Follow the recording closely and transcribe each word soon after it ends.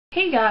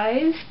Hey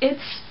guys,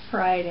 it's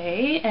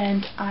Friday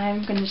and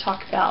I'm going to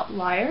talk about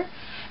Liar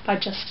by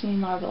Justine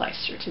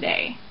Larbalestier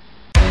today.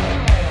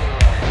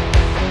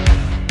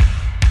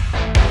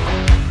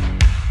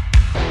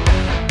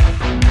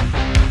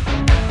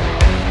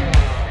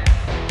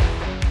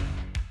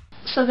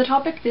 So the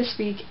topic this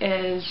week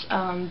is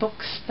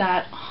books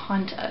that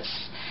haunt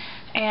us.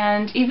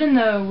 And even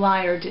though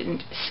Liar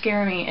didn't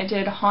scare me, it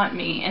did haunt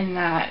me in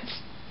that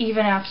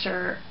even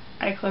after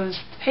I closed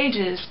the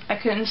pages, I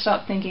couldn't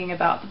stop thinking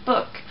about the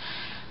book.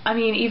 I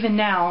mean, even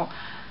now,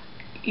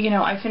 you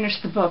know, I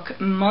finished the book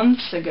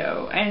months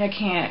ago, and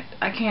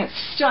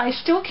I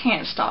still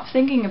can't stop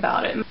thinking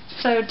about it.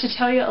 So to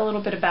tell you a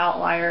little bit about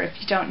Liar,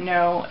 if you don't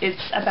know,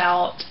 it's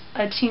about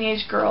a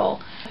teenage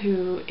girl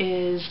who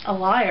is a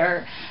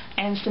liar,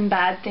 and some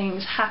bad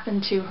things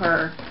happen to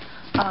her.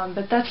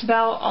 But that's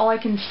about all I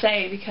can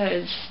say,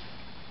 because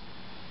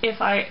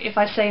if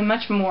I say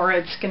much more,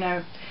 it's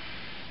gonna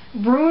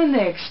ruin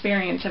the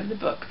experience of the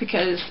book,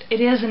 because it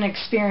is an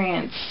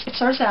experience. It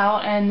starts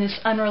out and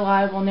this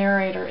unreliable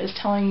narrator is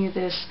telling you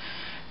this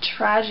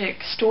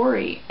tragic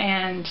story,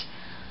 and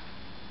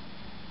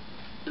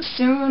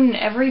soon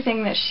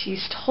everything that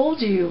she's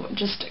told you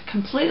just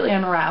completely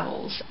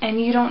unravels and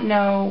you don't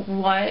know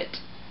what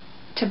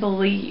to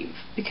believe,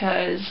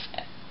 because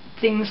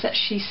things that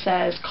she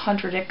says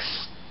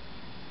contradicts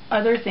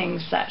other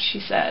things that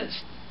she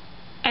says.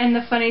 And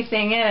the funny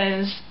thing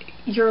is,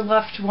 you're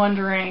left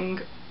wondering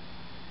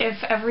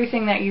if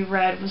everything that you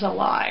read was a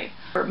lie,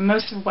 or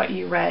most of what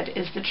you read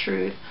is the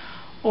truth,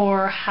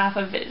 or half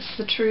of it's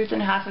the truth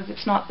and half of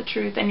it's not the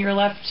truth, and you're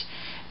left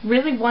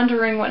really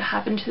wondering what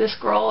happened to this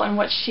girl and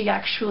what she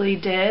actually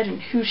did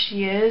and who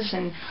she is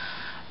and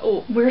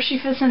where she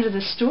fits into the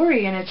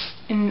story.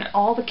 And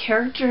all the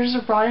characters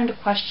are brought into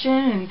question,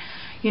 and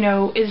you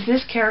know, is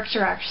this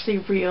character actually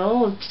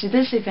real? Did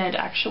this event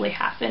actually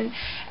happen?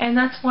 And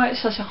that's why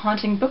it's such a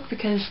haunting book,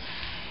 because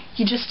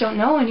you just don't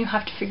know, and you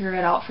have to figure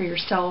it out for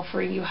yourself,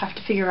 or you have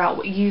to figure out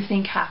what you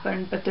think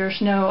happened, but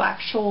there's no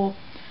actual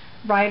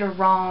right or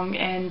wrong.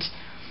 And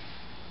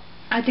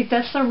I think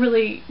that's a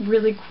really,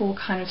 really cool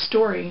kind of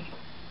story.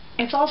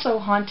 It's also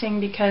haunting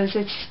because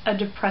it's a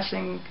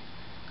depressing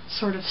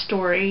sort of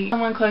story.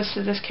 Someone close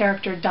to this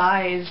character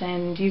dies,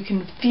 and you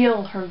can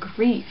feel her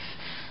grief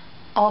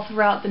all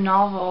throughout the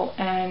novel,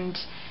 and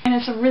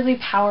it's a really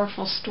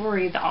powerful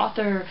story. The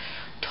author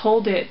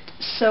told it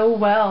so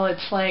well.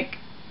 It's like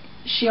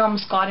she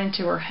almost got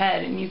into her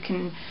head, and you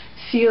can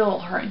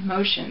feel her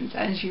emotions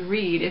as you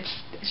read.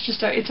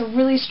 It's a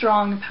really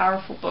strong and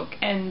powerful book,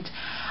 and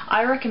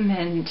I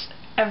recommend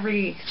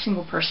every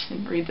single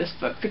person read this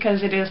book,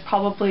 because it is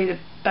probably the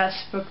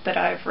best book that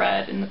I've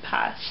read in the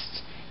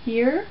past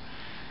year,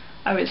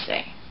 I would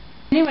say.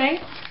 Anyway,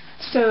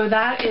 so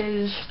that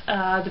is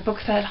the book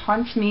that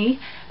haunts me,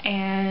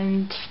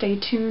 and stay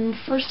tuned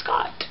for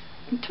Scott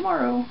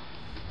tomorrow.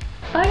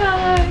 Bye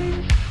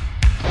guys!